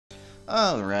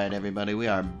Alright everybody, we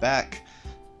are back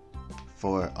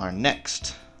for our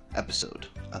next episode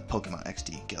of Pokemon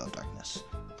XD Gale of Darkness.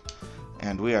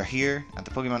 And we are here at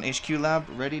the Pokemon HQ lab,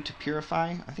 ready to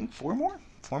purify, I think 4 more?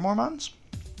 4 more Mons?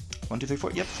 1, 2, 3,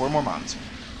 4? Yep, 4 more Mons.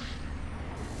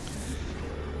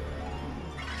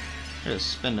 We're gonna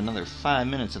spend another 5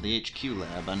 minutes at the HQ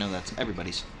lab. I know that's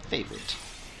everybody's favorite.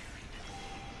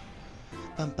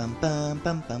 Bum bum bum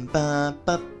bum bum bum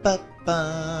bum bum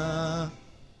bum.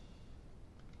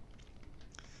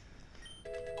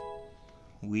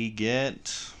 We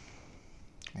get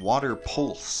Water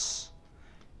Pulse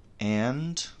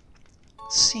and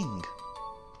Sing.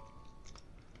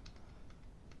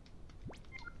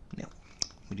 No,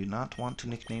 we do not want to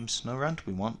nickname Snowrunt.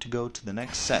 We want to go to the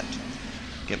next set.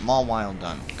 Get Mawile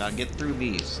done. Gotta get through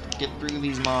these. Get through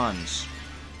these Mons.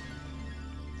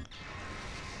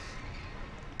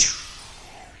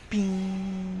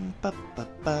 Bing, ba ba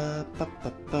ba ba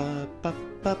ba ba ba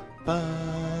ba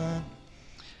ba.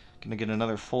 Gonna get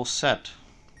another full set.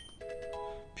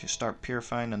 Start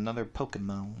purifying another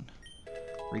Pokemon.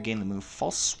 Regain the move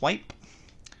False Swipe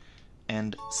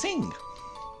and Sing.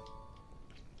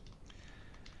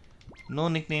 No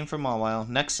nickname for Mawile.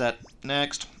 Next set.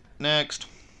 Next.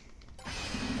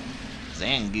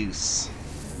 Zangoose.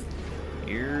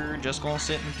 You're just gonna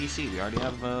sit in PC. We already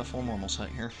have a full normal set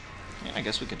here. Yeah, I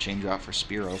guess we could change you out for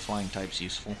Spearow. Flying type's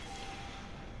useful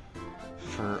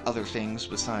for other things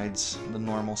besides the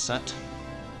normal set.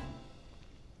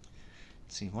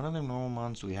 Let's see, what other normal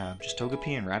mons do we have? Just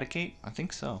Togepi and Raticate? I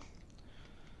think so.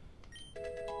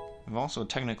 We've also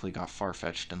technically got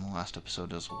Farfetch'd in the last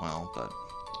episode as well, but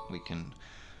we can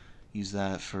use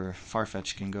that for...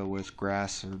 Farfetch can go with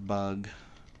Grass or Bug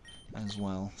as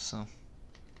well, so...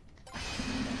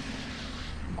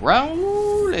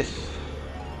 Growlithe!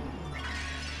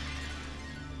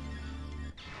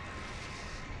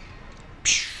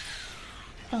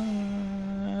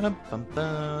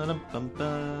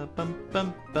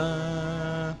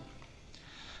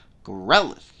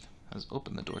 Growlithe has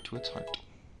opened the door to its heart.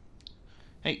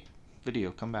 Hey,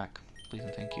 video, come back. Please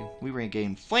and thank you. We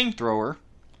regain Flamethrower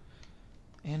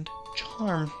and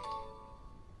Charm.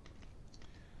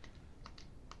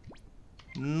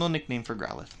 No nickname for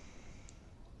Growlithe.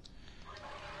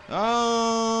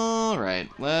 Alright,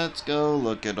 let's go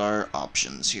look at our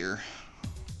options here.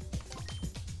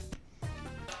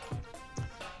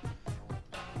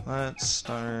 Let's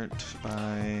start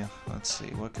by, let's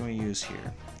see, what can we use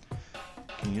here?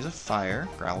 Can use a fire.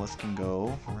 Growlithe can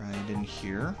go right in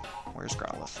here. Where's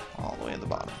Growlithe? All the way at the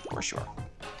bottom. Of course you are.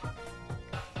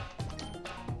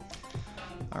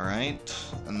 Alright,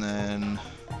 and then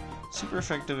super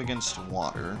effective against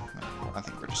water. I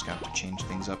think we're just going to have to change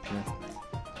things up here.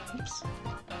 Oops.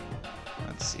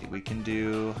 Let's see, we can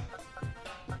do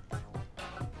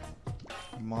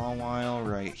Mawile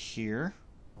right here.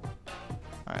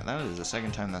 Alright, that is the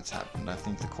second time that's happened. I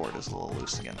think the cord is a little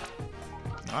loose again.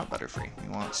 Not Butterfree. We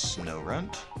want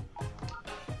Snowrunt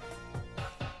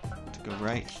to go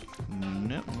right.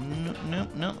 Nope,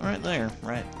 right there.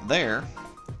 Right there.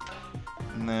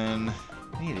 And then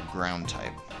we need a ground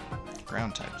type.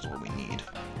 Ground type is what we need.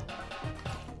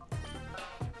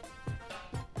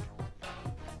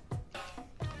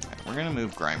 Right, we're gonna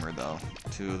move Grimer though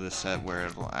to the set where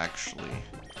it'll actually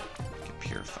get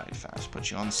purified fast.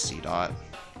 Put you on C-Dot.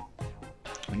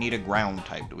 We need a ground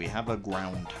type. Do we have a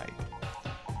ground type?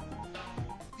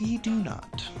 We do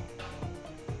not.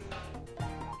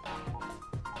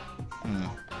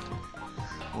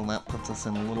 Well, that puts us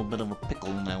in a little bit of a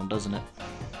pickle now, doesn't it?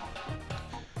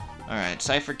 Alright,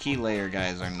 Cypher Key Layer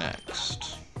guys are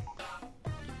next.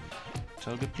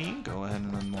 Togepi, go ahead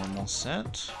in the normal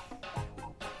set.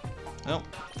 Oh,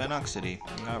 Venoxity.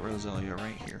 We got Roselia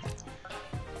right here.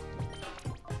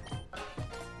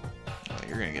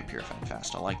 You're gonna get purified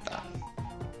fast. I like that.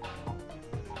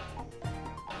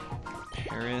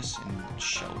 Paris and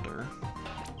Shelter.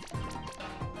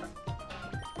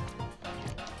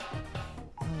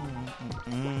 I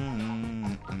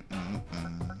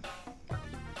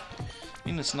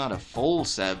mean, it's not a full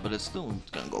set, but it's still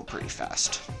gonna go pretty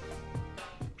fast.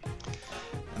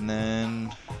 And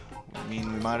then, I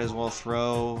mean, we might as well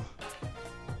throw...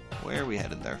 Where are we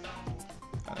headed there?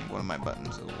 I think one of my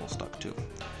buttons is a little stuck too.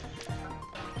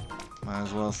 Might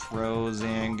as well throw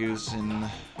Zangoose and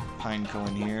Pineco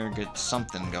in here, get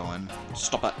something going.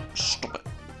 Stop it! Stop it!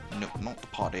 No, not the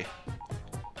potty.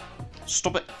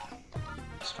 Stop it!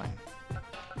 It's fine.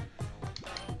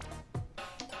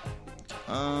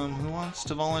 Who wants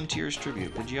to volunteer as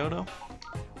tribute? Pidgeotto?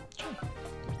 Sure.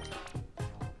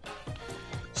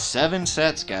 7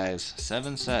 sets, guys.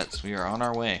 7 sets. We are on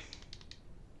our way.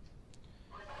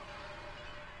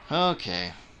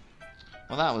 Okay.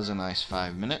 Well, that was a nice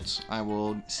 5 minutes. I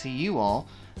will see you all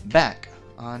back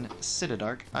on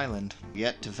Citadark Island.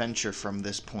 Yet to venture from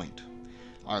this point.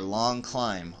 Our long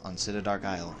climb on Citadark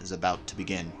Isle is about to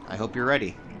begin. I hope you're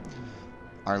ready.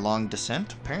 Our long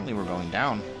descent? Apparently we're going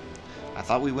down. I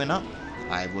thought we went up.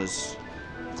 I was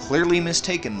clearly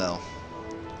mistaken, though.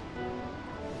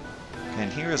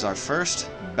 And here is our first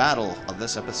battle of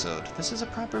this episode. This is a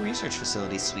proper research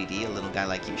facility, sweetie. A little guy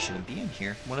like you shouldn't be in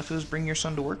here. What if it was bring your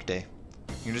son to work day?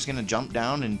 You're just gonna jump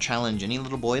down and challenge any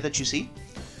little boy that you see?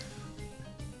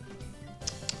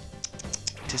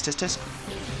 Tisk, tisk, tisk.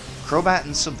 Crobat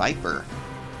and Seviper.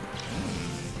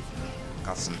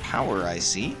 Got some power, I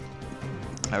see.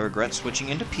 I regret switching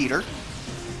into Peter.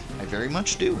 I very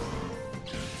much do.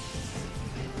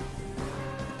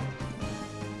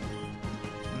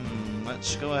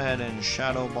 Let's go ahead and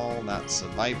Shadow Ball. That's a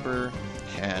Viper.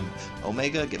 And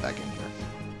Omega, get back in here.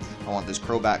 I want this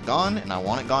Crobat gone, and I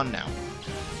want it gone now.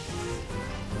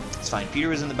 It's fine.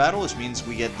 Peter is in the battle, which means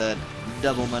we get the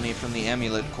double money from the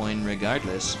amulet coin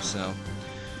regardless, so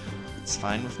it's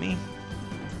fine with me.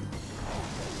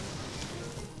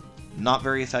 Not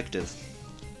very effective.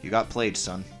 You got played,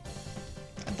 son.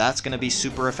 And that's gonna be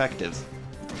super effective.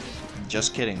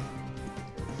 Just kidding.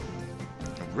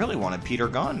 I really wanted Peter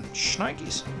gone.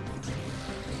 Shnikes.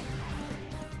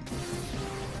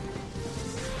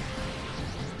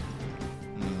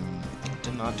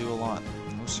 Did not do a lot.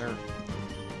 No, sir.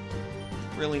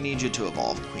 Really need you to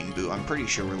evolve, Queen Boo. I'm pretty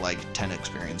sure we're like 10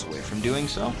 experience away from doing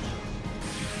so.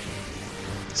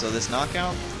 So this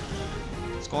knockout,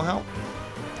 it's gonna help.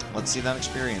 Let's see that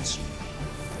experience.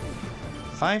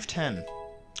 510.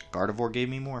 Gardevoir gave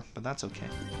me more, but that's okay.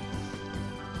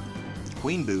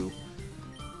 Queen Boo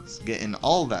is getting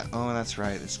all that. Oh, that's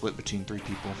right. It's split between 3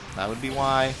 people. That would be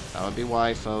why. That would be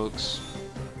why, folks.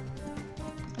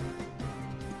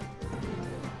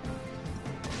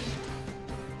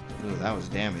 Ooh, that was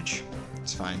damage.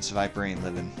 It's fine. Seviper ain't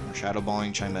living. We're Shadow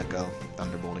Balling Chimecho,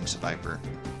 Thunderbolting Seviper.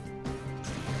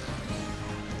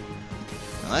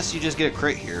 Unless you just get a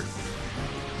crit here.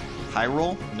 High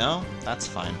roll? No? That's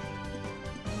fine.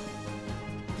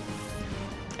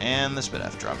 And the Spit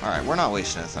F drop. Alright, we're not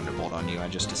wasting a Thunderbolt on you, I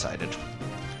just decided.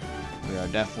 We are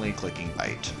definitely clicking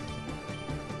Bite.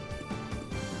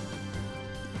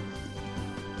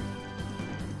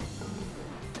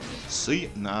 See?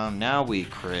 Now we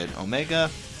crit. Omega?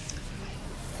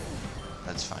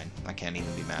 That's fine. I can't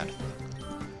even be mad.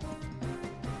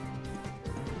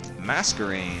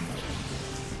 Masquerain.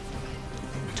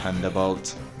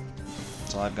 Thunderbolt.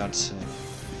 That's all I've got to say.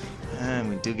 And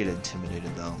we do get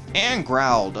intimidated, though. And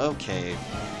growled, okay.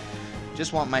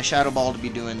 Just want my Shadow Ball to be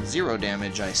doing 0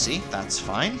 damage, I see. That's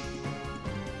fine.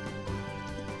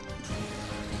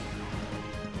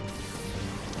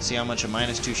 See how much a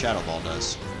 -2 Shadow Ball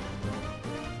does.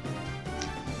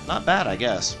 Not bad, I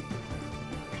guess.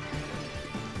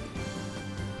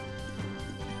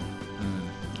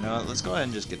 You know what, let's go ahead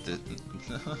and just get the...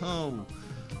 No!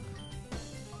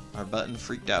 Our button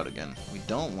freaked out again. We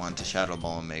don't want to Shadow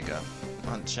Ball Omega. We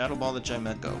want to Shadow Ball the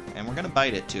Chimecho. And we're going to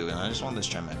bite it too, and I just want this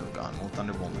Chimecho gone. We'll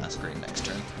Thunderbolt Masquerade next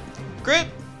turn. Crit!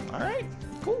 Alright,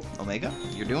 cool. Omega,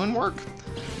 you're doing work.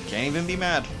 Can't even be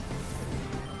mad.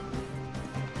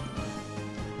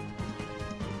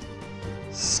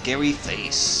 Scary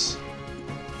face.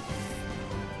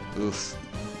 Oof.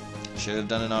 Should have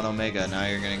done it on Omega. Now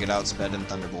you're going to get outsped and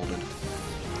Thunderbolted.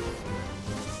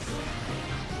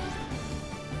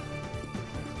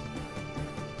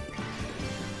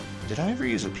 Did I ever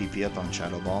use a PP up on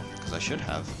Shadow Ball? Because I should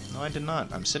have. No, I did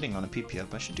not. I'm sitting on a PP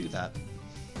up. I should do that.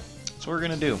 That's what we're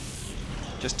gonna do.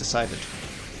 Just decided.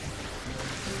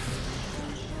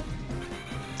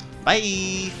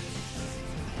 Bye!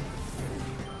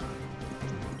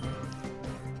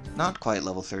 Not quite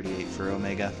level 38 for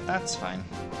Omega. That's fine.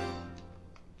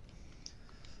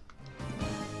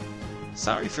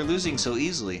 Sorry for losing so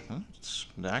easily.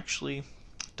 It actually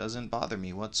doesn't bother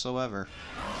me whatsoever.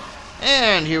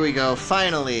 And here we go,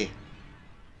 finally!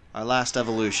 Our last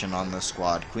evolution on the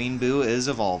squad. Queen Boo is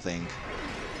evolving.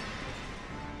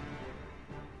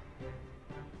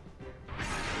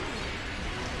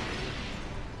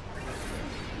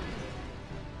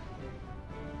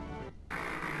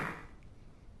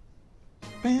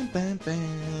 Bam, bam,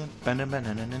 bam.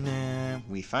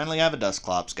 We finally have a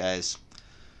Dusclops, guys.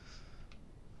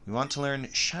 We want to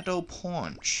learn Shadow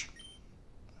Punch.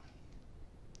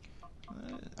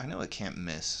 I know it can't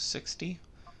miss. 60?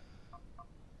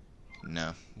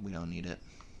 No, we don't need it.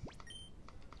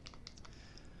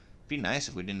 Be nice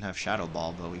if we didn't have Shadow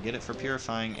Ball, but we get it for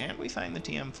Purifying, and we find the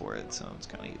TM for it, so it's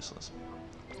kind of useless.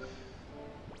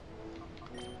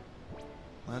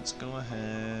 let's go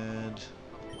ahead.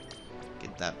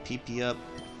 Get that PP up.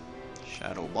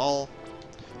 Shadow Ball.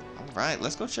 Alright,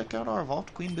 let's go check out our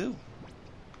Evolved Queen Boo.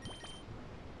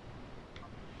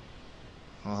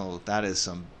 Oh, that is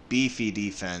some beefy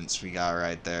defense we got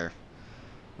right there.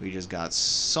 We just got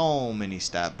so many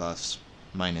stat buffs.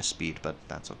 Minus speed, but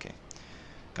that's okay.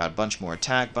 Got a bunch more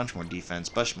attack, bunch more defense,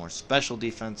 bunch more special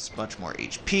defense, bunch more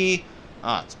HP.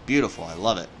 Ah, it's beautiful. I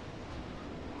love it.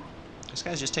 This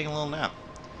guy's just taking a little nap.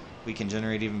 We can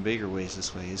generate even bigger waves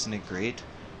this way. Isn't it great?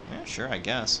 Yeah, sure, I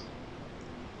guess.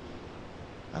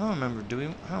 I don't remember,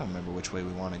 I don't remember which way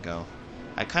we want to go.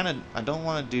 I don't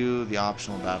want to do the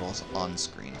optional battles on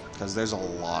screen, because there's a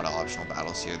lot of optional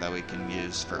battles here that we can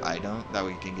use for that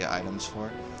we can get items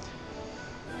for.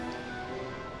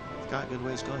 We've got good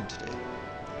ways going today.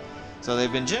 So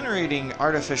they've been generating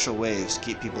artificial waves to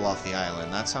keep people off the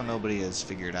island. That's how nobody has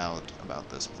figured out about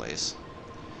this place.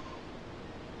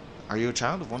 Are you a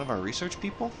child of one of our research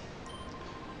people?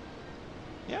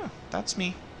 Yeah, that's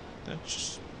me.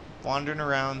 Just wandering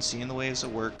around, seeing the waves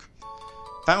at work.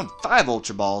 Found 5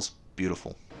 Ultra Balls.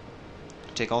 Beautiful.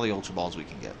 Take all the Ultra Balls we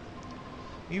can get.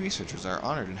 We researchers are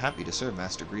honored and happy to serve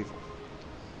Master Grievel.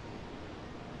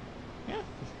 Yeah,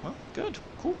 well, good.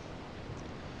 Cool.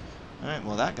 Alright,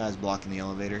 well that guy's blocking the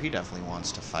elevator. He definitely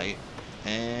wants to fight.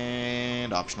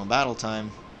 And optional battle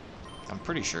time. I'm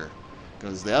pretty sure.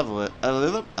 Because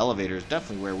the elevator is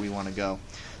definitely where we want to go.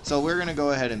 So we're going to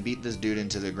go ahead and beat this dude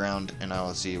into the ground, and I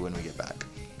will see you when we get back.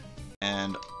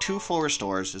 And 2 full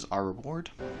restores is our reward.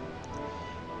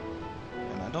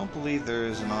 And I don't believe there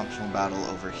is an optional battle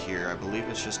over here. I believe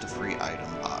it's just a free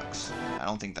item box. I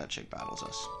don't think that chick battles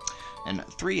us. And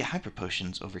 3 hyper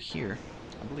potions over here.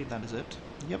 I believe that is it.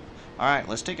 Yep. Alright,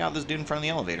 let's take out this dude in front of the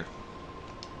elevator.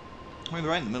 We're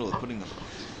right in the middle of putting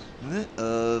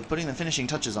the finishing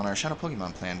touches on our Shadow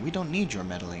Pokemon plan. We don't need your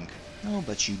meddling. No,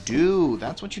 but you do.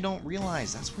 That's what you don't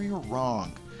realize. That's where you're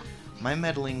wrong. My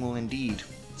meddling will indeed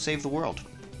save the world.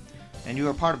 And you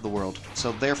are part of the world.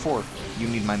 So therefore, you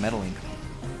need my meddling.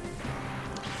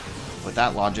 With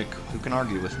that logic, who can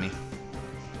argue with me?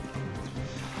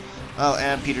 Oh,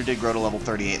 and Peter did grow to level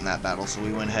 38 in that battle, so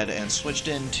we went ahead and switched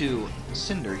into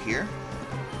Cinder here.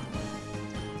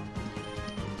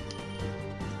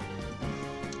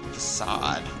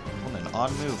 Facade. What an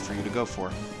odd move for you to go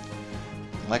for.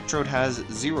 Electrode has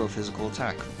 0 physical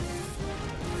attack.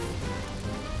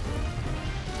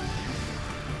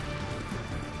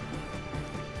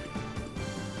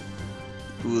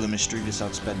 Ooh, the Mischievous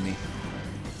outsped me.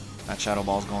 That Shadow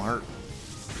Ball's gonna hurt.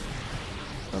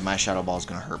 But my Shadow Ball's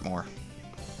gonna hurt more.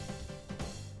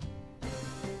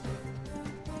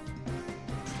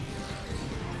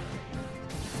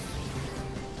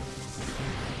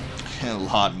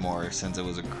 A lot more, since it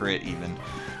was a crit even.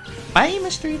 Bye,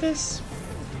 Mischievous!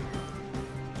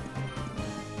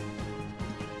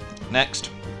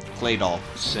 Next, Clay Doll.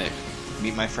 Sick.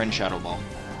 Meet my friend Shadow Ball.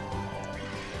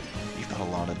 You've got a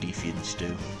lot of defense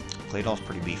too. Clay Doll's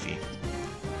pretty beefy.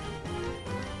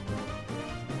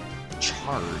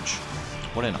 Charge.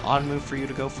 What an odd move for you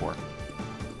to go for.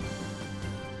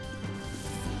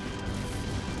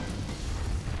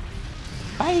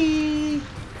 Bye!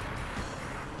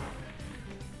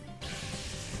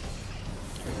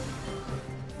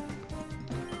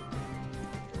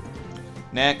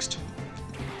 Next,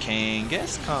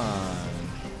 Kangaskhan.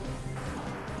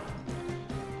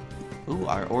 Ooh,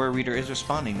 our Aura Reader is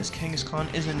responding. This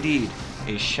Kangaskhan is indeed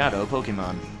a Shadow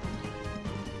Pokemon.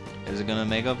 Is it gonna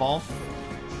Mega Evolve?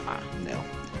 Ah, no.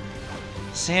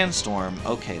 Sandstorm.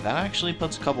 Okay, that actually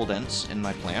puts a couple dents in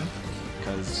my plan,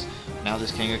 because now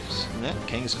this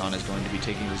Kangaskhan is going to be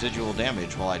taking residual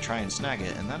damage while I try and snag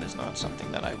it, and that is not something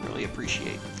that I really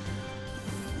appreciate.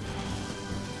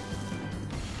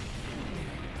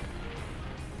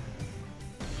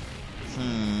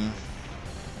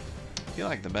 I feel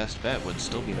like the best bet would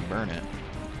still be to burn it.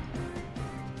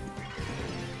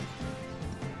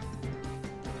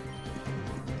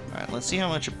 Alright, let's see how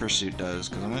much a Pursuit does,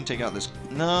 because I'm going to take out this...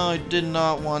 No, I did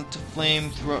not want to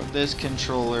flamethrower this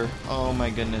controller. Oh my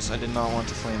goodness, I did not want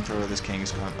to flamethrower this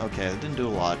Kangaskhan. Okay, it didn't do a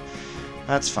lot.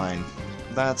 That's fine.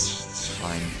 That's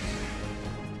fine.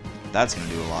 That's going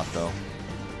to do a lot, though.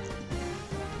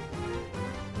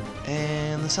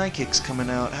 And the Psychic's coming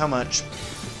out. How much?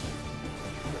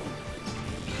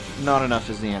 Not enough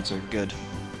is the answer. Good.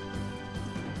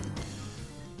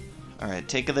 Alright,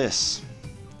 take a this.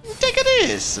 Take a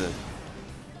this!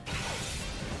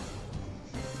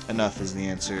 Enough is the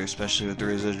answer, especially with the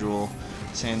residual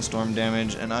sandstorm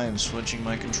damage, and I am switching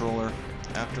my controller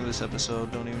after this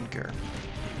episode. Don't even care.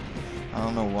 I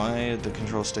don't know why the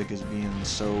control stick is being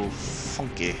so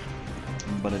funky,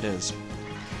 but it is.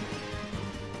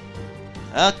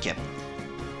 Okay.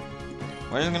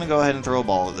 We're just gonna go ahead and throw a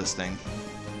ball at this thing.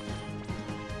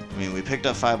 I mean, we picked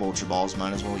up 5 Ultra Balls,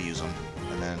 might as well use them.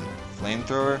 And then,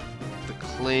 Flamethrower, the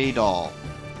Clay Doll.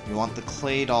 You want the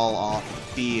Clay Doll off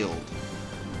field,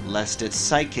 lest it's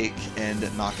Psychic and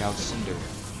knock out Cinder.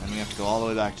 And we have to go all the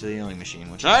way back to the healing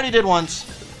machine, which I already did once!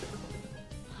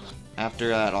 After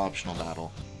that optional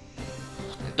battle.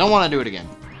 I don't want to do it again.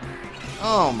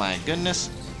 Oh my goodness.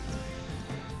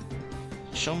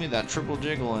 Show me that triple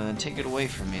jiggle and then take it away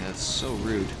from me. That's so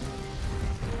rude.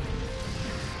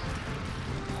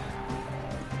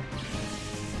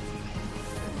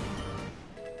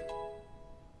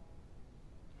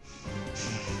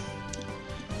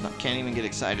 Can't even get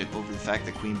excited over the fact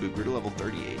that Queen Boo grew to level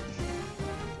 38.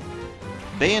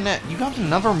 Bayonet, you got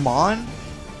another Mon?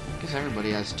 I guess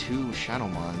everybody has 2 Shadow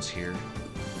Mons here.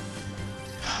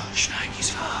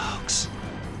 Schneikes, folks.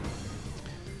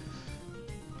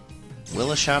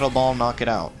 Will a Shadow Ball knock it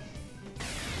out?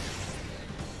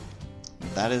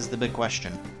 That is the big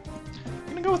question. I'm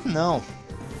gonna go with no.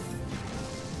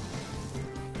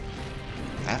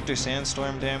 After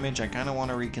Sandstorm damage, I kinda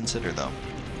want to reconsider though.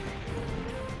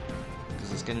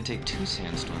 It's going to take 2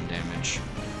 Sandstorm damage.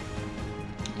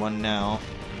 1 now,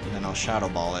 and then I'll Shadow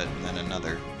Ball it, and then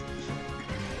another.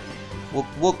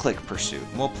 We'll click Pursuit.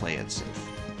 We'll play it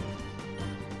safe.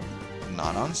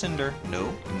 Not on Cinder.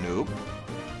 Nope. Nope.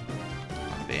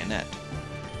 On Bayonet.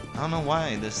 I don't know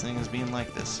why this thing is being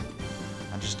like this.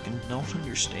 I just don't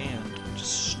understand.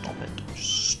 Just stop it.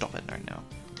 Just stop it right now.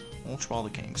 Ultra Ball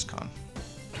the Kangaskhan.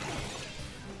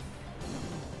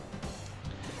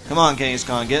 Come on,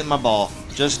 Kangaskhan, get in my ball.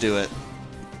 Just do it.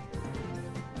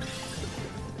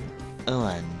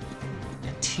 1,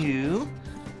 2,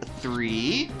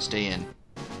 3. Stay in.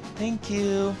 Thank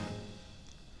you.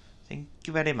 Thank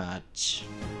you very much.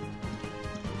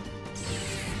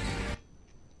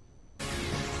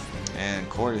 And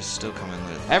Cord is still coming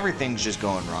with. Everything's just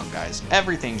going wrong, guys.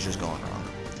 Everything's just going wrong.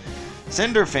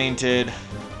 Cinder fainted.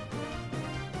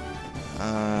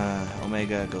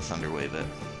 Omega, go Thunder Wave it.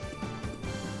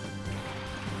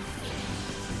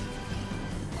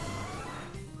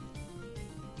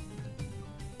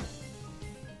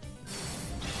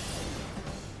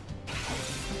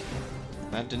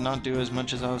 That did not do as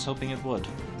much as I was hoping it would.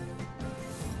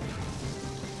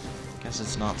 Guess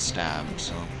it's not stabbed,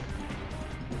 so...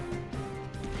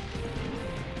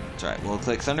 It's alright, we'll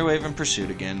click Thunder Wave and Pursuit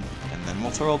again, and then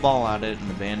we'll throw a ball at it, and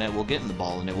the Bayonet will get in the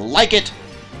ball, and it will like it!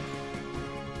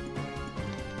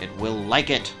 It will like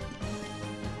it!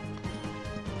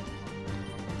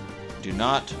 Do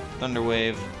not Thunder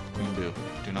Wave Queen Boo.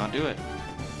 Do not do it.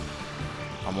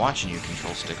 I'm watching you,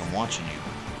 Control Stick, I'm watching you.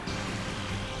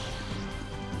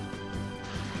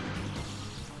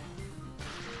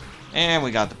 And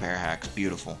we got the pair hacks.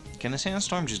 Beautiful. Can the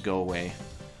Sandstorm just go away?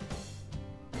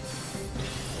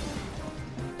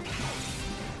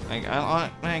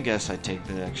 I guess I take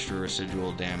the extra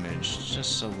residual damage.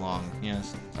 Just so long.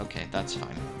 Yes. Okay, that's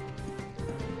fine.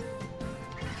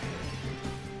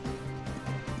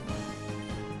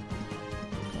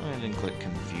 Go ahead and click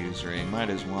Confuse Ray. Might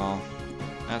as well.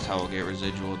 That's how we'll get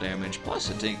residual damage. Plus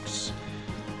it takes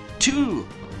 2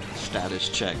 status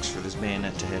checks for this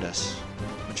Bayonet to hit us.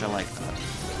 Which I like that.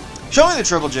 Show me the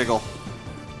triple jiggle!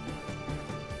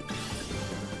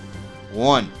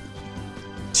 1,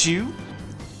 2,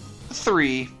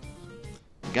 3.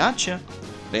 Gotcha.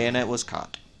 Bayonet was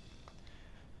caught.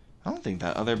 I don't think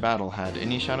that other battle had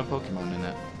any Shadow Pokemon in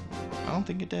it. I don't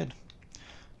think it did.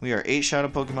 We are 8 Shadow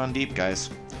Pokemon deep, guys.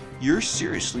 You're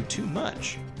seriously too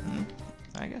much.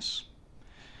 I guess.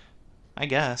 I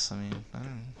mean, I don't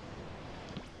know.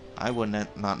 I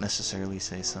wouldn't not necessarily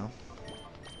say so.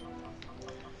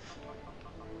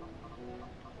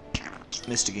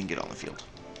 Mystic can get on the field.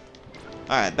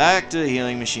 Alright, back to the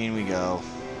healing machine we go.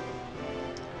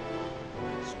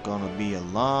 It's gonna be a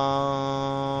long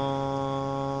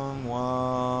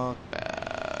walk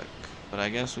back. But I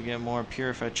guess we get more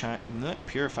purified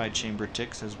chamber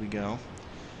ticks as we go.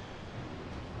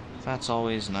 That's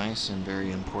always nice and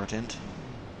very important.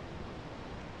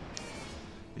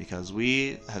 Because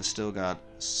we have still got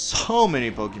so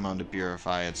many Pokemon to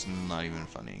purify, it's not even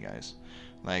funny, guys.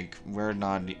 Like, we're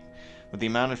not... With the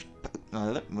amount of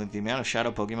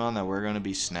Shadow Pokemon that we're going to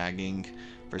be snagging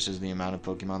versus the amount of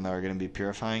Pokemon that we're going to be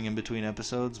purifying in between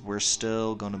episodes, we're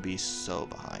still going to be so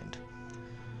behind.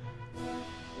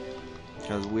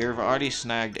 Because we've already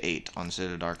snagged 8 on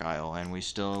Citadark Isle, and we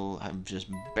still have just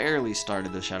barely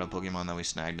started the Shadow Pokemon that we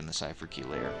snagged in the Cypher Key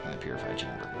layer in the Purified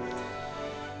Chamber.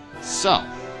 So,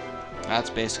 that's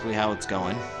basically how it's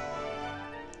going.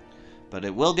 But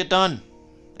it will get done.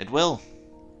 It will.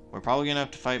 We're probably gonna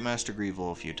have to fight Master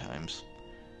Greevil a few times.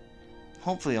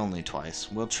 Hopefully only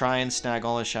twice. We'll try and snag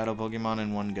all his shadow Pokemon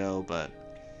in one go, but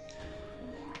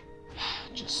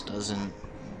it just doesn't...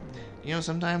 You know,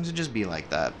 sometimes it just be like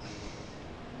that.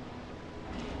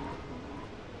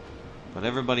 But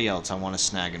everybody else I want to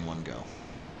snag in one go.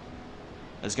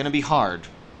 It's gonna be hard,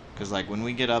 because like when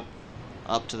we get up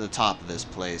to the top of this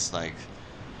place, like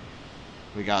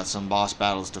we got some boss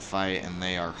battles to fight, and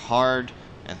they are hard,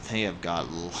 and they have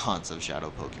got lots of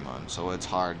shadow Pokemon, so it's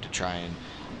hard to try and,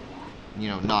 you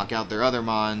know, knock out their other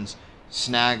Mons,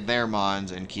 snag their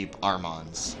Mons, and keep our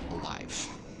Mons alive.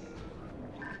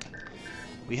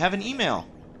 We have an email.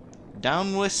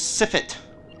 Down with Sifit.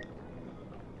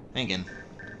 Thinking.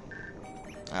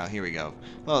 Oh, here we go.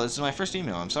 Well, this is my first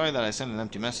email. I'm sorry that I sent an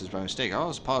empty message by mistake. I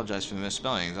always apologize for the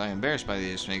misspellings. I am embarrassed by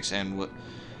these mistakes and what...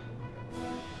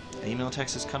 The email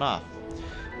text is cut off.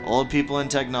 Old people in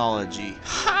technology.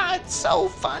 Ha! It's so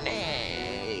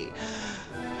funny!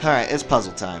 Alright, it's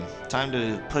puzzle time. Time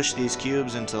to push these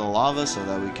cubes into the lava so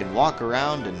that we can walk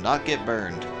around and not get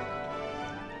burned.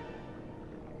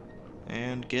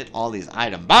 And get all these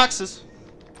item boxes.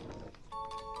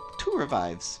 2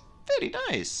 revives. Very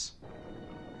nice.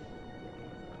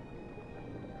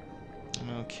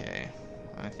 Okay.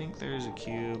 I think there's a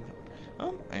cube.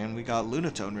 Oh, and we got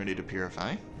Lunatone ready to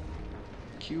purify.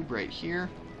 Cube right here.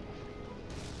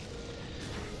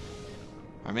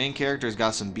 Our main character's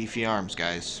got some beefy arms,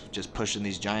 guys. Just pushing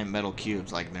these giant metal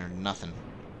cubes like they're nothing.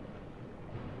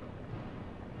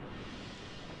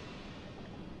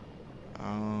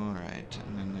 Alright,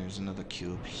 and then there's another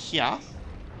cube here.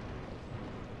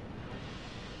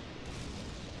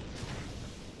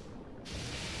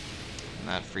 And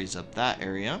that frees up that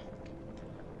area.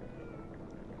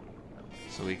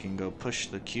 So we can go push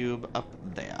the cube up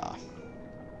there.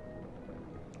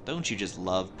 Don't you just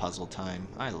love puzzle time?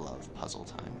 I love puzzle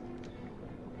time.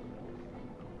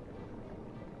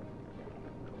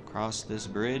 Cross this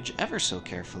bridge ever so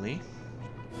carefully.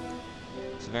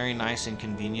 It's a very nice and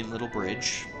convenient little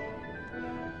bridge.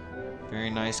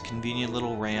 Very nice, convenient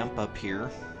little ramp up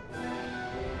here.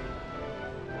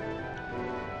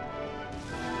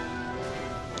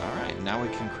 Alright, now we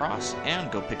can cross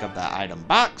and go pick up that item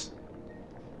box.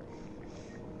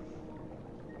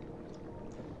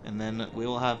 And then we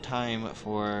will have time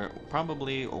for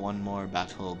probably one more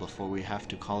battle before we have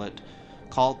to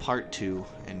call part 2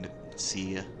 and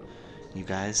see you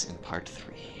guys in part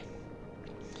 3.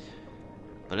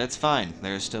 But it's fine.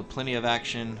 There's still plenty of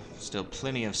action, still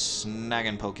plenty of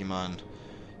snagging Pokemon,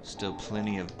 still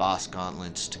plenty of boss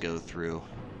gauntlets to go through.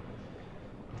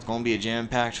 It's going to be a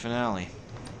jam-packed finale.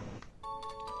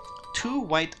 2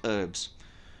 white herbs.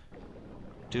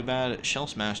 Too bad Shell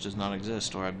Smash does not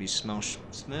exist, or I'd be smash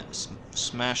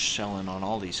shelling on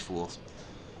all these fools.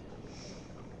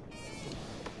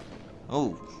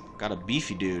 Oh, got a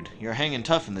beefy dude. You're hanging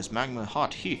tough in this magma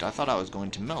hot heat. I thought I was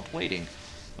going to melt waiting.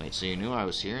 Wait, so you knew I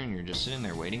was here and you're just sitting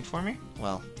there waiting for me?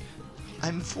 Well,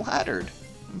 I'm flattered.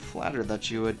 I'm flattered that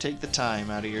you would take the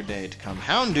time out of your day to come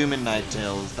Houndoom and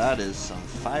Ninetales. That is some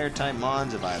fire-type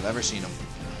mons if I have ever seen them.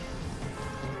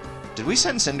 Did we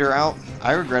send Cinder out?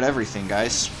 I regret everything,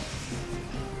 guys.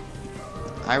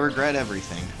 I regret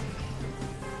everything.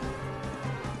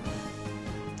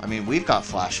 I mean, we've got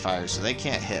Flash Fire, so they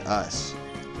can't hit us.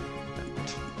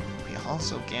 But we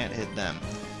also can't hit them.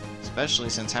 Especially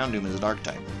since Houndoom is a Dark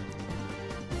type.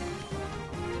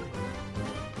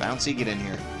 Bouncy, get in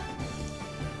here.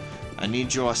 I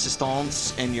need your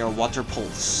assistance and your water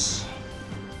pulse.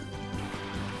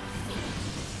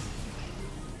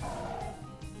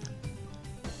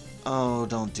 Oh,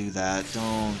 don't do that.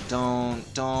 Don't.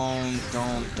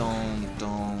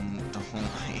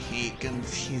 I hate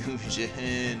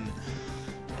confusion.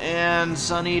 And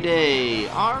sunny day.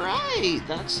 Alright,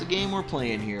 that's the game we're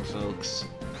playing here, folks.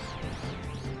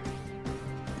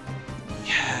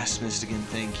 Yes, Mystigan,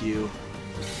 thank you.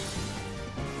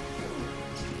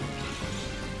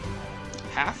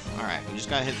 Half? Alright, we just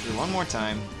gotta hit through one more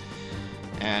time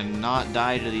and not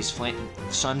die to these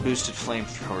sun-boosted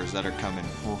flamethrowers that are coming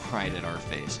right at our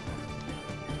face.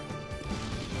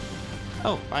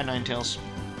 Oh, bye, Ninetales.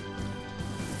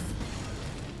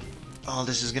 Oh,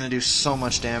 this is gonna do so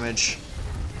much damage.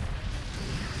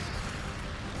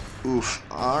 Oof.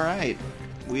 Alright.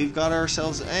 We've got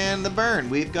ourselves... And the burn!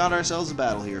 We've got ourselves a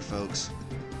battle here, folks.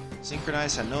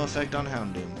 Synchronize had no effect on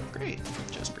Houndoom. Great.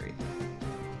 Just great.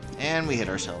 And we hit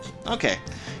ourselves. Okay.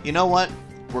 You know what?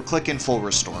 We're clicking full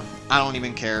restore. I don't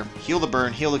even care. Heal the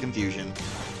burn, heal the confusion.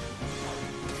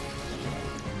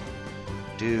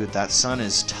 Dude, that sun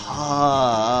is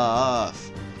tough.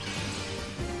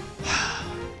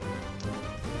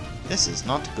 This is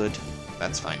not good.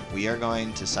 That's fine. We are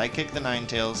going to Psychic the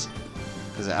Ninetales,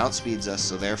 because it outspeeds us,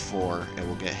 so therefore it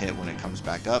will get hit when it comes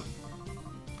back up.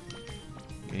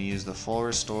 I'm going to use the full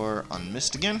restore on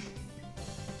Mistigan.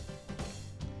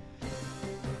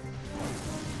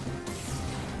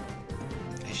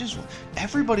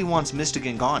 Everybody wants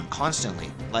Mistigan gone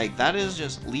constantly. Like, that is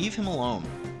just, leave him alone.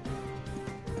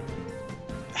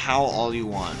 Howl all you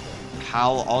want.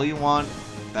 Howl all you want.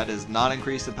 That does not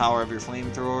increase the power of your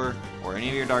flamethrower or any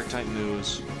of your dark type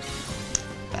moves.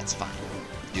 That's fine.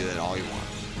 Do it all you want.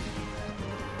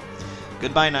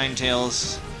 Goodbye,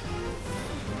 Ninetales.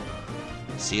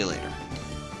 See you later.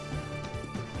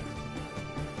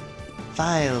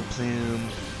 Vile Plume.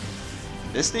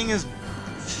 This thing is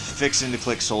fixing to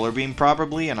click Solar Beam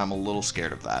probably, and I'm a little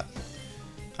scared of that.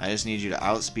 I just need you to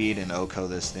outspeed and OHKO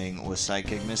this thing with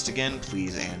Psychic Mistigan,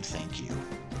 please and thank you.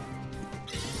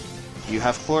 You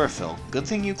have Chlorophyll. Good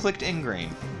thing you clicked Ingrain.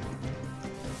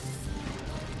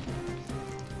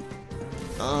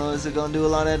 Oh, is it gonna do a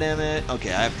lot of damage?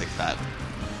 Okay, I have picked that.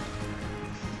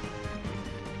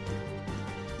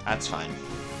 That's fine.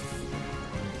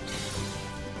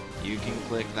 You can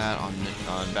click that on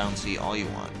Bouncy all you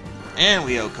want. And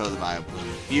we OHKO the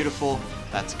Vileplume. Beautiful.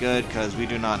 That's good, because we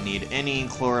do not need any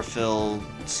Chlorophyll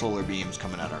Solar Beams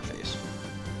coming at our face.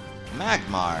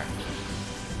 Magmar.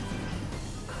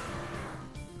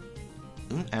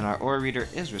 And our Aura Reader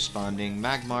is responding.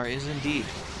 Magmar is indeed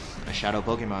a Shadow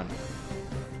Pokemon.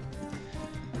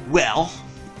 Well,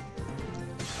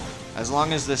 as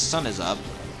long as this sun is up,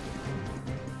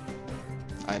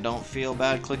 I don't feel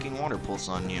bad clicking Water Pulse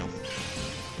on you.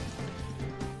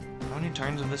 How many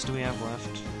turns of this do we have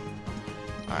left?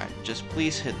 Alright, just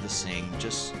please hit the Sing.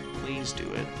 Just please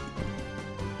do it.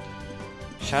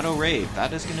 Shadow Rave,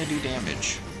 that is going to do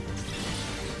damage.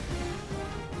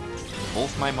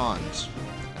 Both my Mons.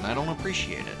 And I don't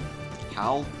appreciate it.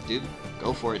 Howl, dude,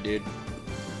 go for it, dude.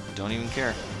 Don't even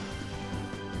care.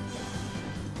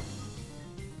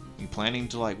 You planning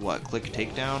to, like, what, click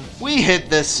takedown? We hit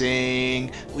the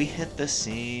Sing! We hit the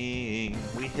Sing!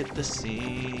 We hit the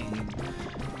Sing!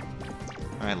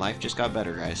 Alright, life just got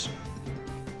better, guys.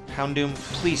 Houndoom,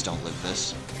 please don't live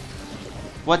this.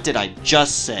 What did I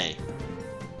just say?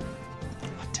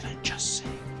 What did I just say?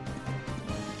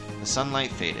 The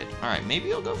sunlight faded. Alright,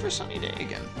 maybe I'll go for Sunny Day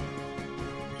again.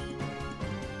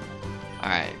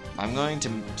 Alright, I'm going to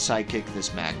Psychic this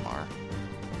Magmar.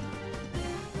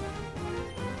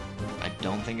 I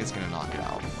don't think it's going to knock it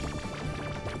out.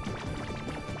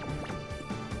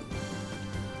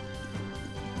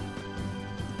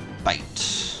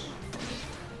 Bite.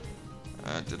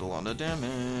 That did a lot of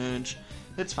damage.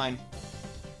 It's fine.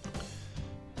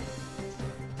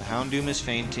 The Houndoom is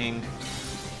fainting.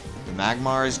 The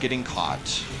Magmar is getting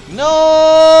caught. No!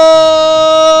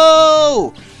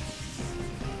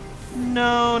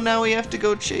 No, now we have to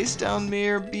go chase down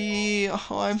Mirror B.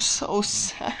 Oh, I'm so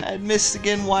sad.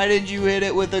 Mistigan, why did you hit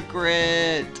it with a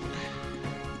crit?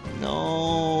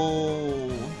 No.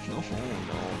 No.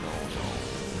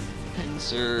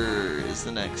 Pinsir is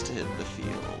the next to hit the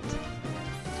field.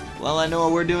 Well, I know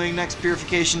what we're doing next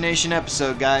Purification Nation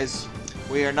episode, guys.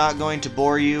 We are not going to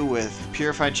bore you with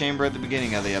Purified Chamber at the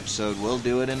beginning of the episode. We'll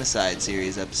do it in a side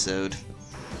series episode.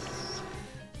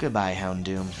 Goodbye,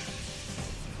 Houndoom.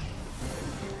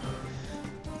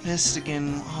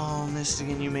 Mistigan, oh,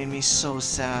 Mistigan, you made me so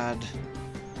sad.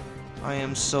 I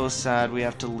am so sad we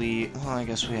have to leave. Well, I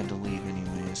guess we had to leave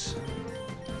anyways.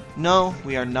 No,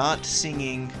 we are not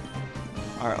singing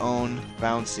our own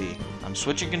Bouncy. I'm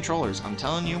switching controllers. I'm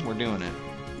telling you, we're doing it.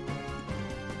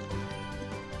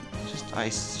 Just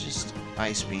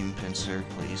Ice Beam Pinsir,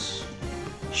 please.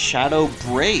 Shadow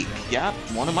Break. Yep,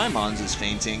 one of my Mons is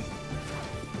fainting.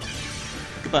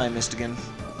 Goodbye, Mistigan.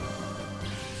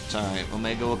 It's alright.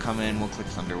 Omega will come in. We'll click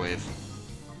Thunder Wave.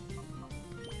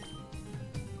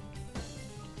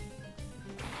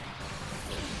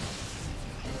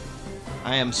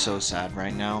 I am so sad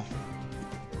right now.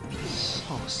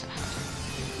 So sad.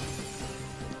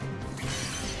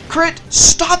 Crit!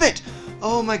 Stop it!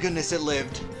 Oh my goodness, it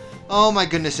lived. Oh my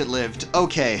goodness, it lived.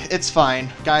 Okay, it's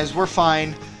fine. Guys, we're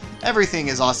fine. Everything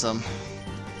is awesome.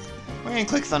 We're gonna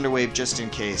click Thunder Wave just in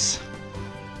case.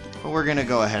 But we're gonna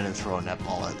go ahead and throw a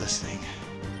netball at this thing.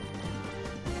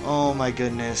 Oh my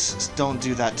goodness. Don't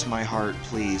do that to my heart,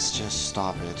 please. Just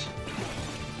stop it.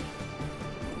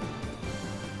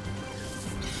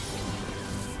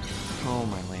 Oh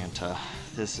my Lanta.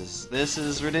 This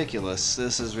is ridiculous.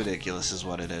 This is ridiculous is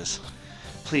what it is.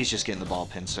 Please just get in the ball,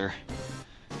 Pinsir.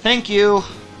 Thank you!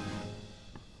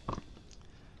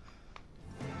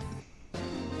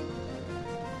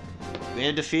 We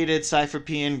had defeated Cypher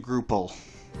P and Groupal.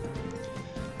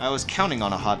 I was counting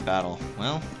on a hot battle.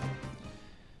 Well,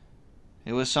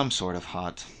 it was some sort of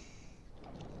hot.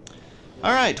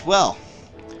 Alright, well,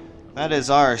 that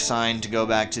is our sign to go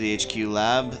back to the HQ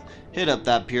lab, hit up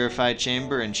that purified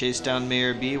chamber, and chase down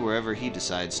Mayor B wherever he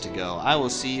decides to go. I will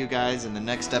see you guys in the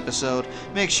next episode.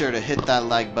 Make sure to hit that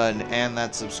like button and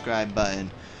that subscribe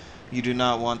button. You do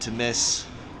not want to miss...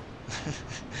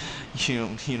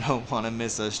 you don't want to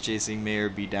miss us chasing Mayor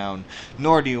B down,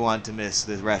 nor do you want to miss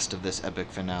the rest of this epic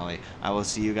finale. I will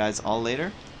see you guys all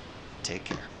later. Take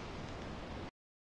care.